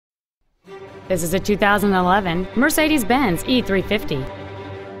This is a 2011 Mercedes-Benz E350.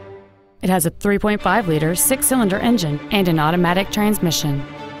 It has a 3.5-liter six-cylinder engine and an automatic transmission.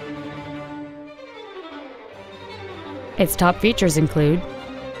 Its top features include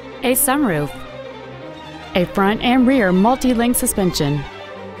a sunroof, a front and rear multi-link suspension,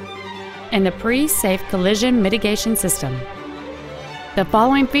 and the pre-safe collision mitigation system. The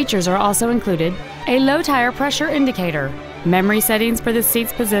following features are also included: a low tire pressure indicator, memory settings for the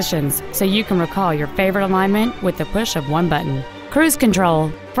seat's positions so you can recall your favorite alignment with the push of one button, cruise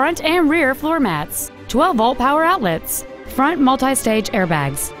control, front and rear floor mats, 12-volt power outlets, front multi-stage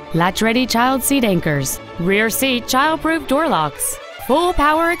airbags, latch-ready child seat anchors, rear seat child-proof door locks, full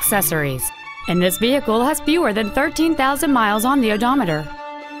power accessories, and this vehicle has fewer than 13,000 miles on the odometer.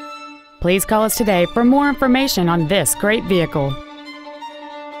 Please call us today for more information on this great vehicle.